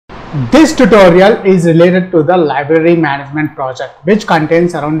This tutorial is related to the library management project, which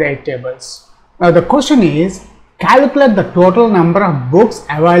contains around 8 tables. Now the question is, calculate the total number of books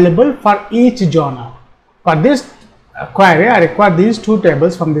available for each genre. For this query, I require these two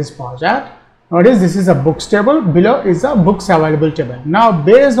tables from this project. Notice this is a books table, below is a books available table. Now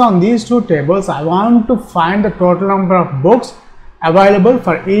based on these two tables, I want to find the total number of books available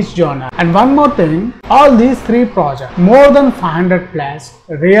for each genre. And one more thing, all these three projects, more than 500 plus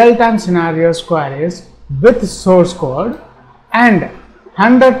real-time scenarios queries with source code and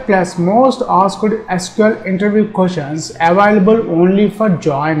 100 plus most asked SQL interview questions available only for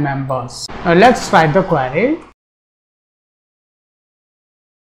join members. Now let's write the query.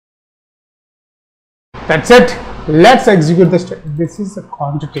 That's it. Let's execute the statement. This is a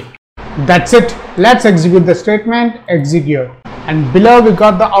quantity. That's it. Let's execute the statement. Execute. And below we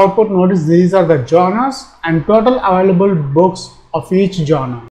got the output. Notice these are the genres and total available books of each genre.